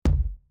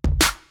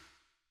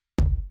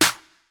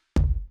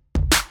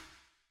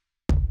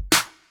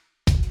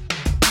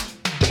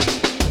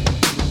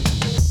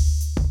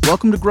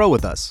Welcome to Grow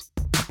With Us,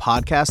 a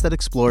podcast that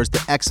explores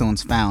the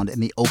excellence found in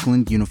the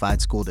Oakland Unified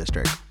School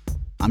District.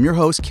 I'm your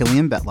host,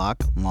 Killian Betlock,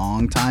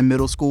 longtime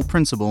middle school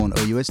principal in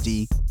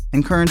OUSD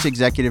and current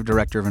executive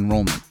director of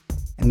enrollment.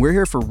 And we're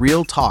here for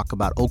real talk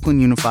about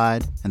Oakland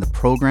Unified and the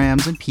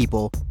programs and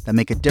people that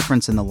make a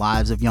difference in the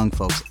lives of young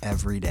folks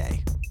every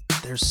day.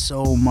 There's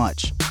so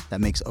much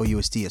that makes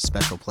OUSD a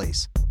special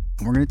place,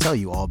 and we're going to tell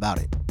you all about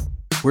it.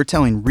 We're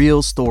telling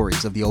real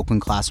stories of the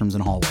Oakland classrooms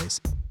and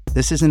hallways.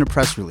 This isn't a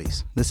press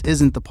release. This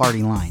isn't the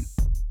party line.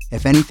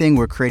 If anything,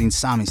 we're creating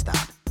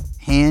Samizdat,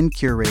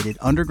 hand-curated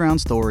underground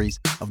stories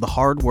of the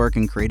hard work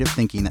and creative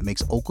thinking that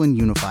makes Oakland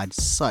Unified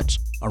such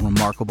a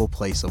remarkable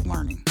place of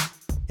learning.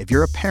 If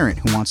you're a parent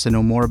who wants to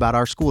know more about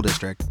our school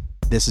district,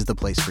 this is the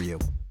place for you.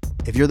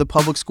 If you're the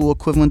public school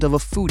equivalent of a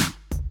foodie,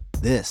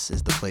 this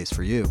is the place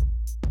for you.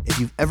 If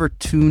you've ever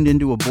tuned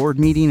into a board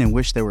meeting and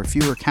wish there were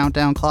fewer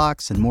countdown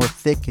clocks and more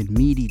thick and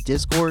meaty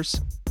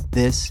discourse,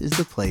 this is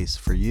the place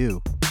for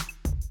you.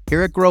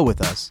 Here at Grow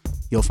With Us,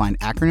 you'll find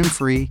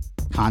acronym-free,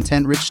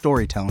 content-rich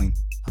storytelling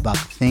about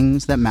the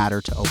things that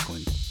matter to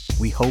Oakland.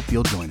 We hope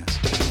you'll join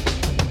us.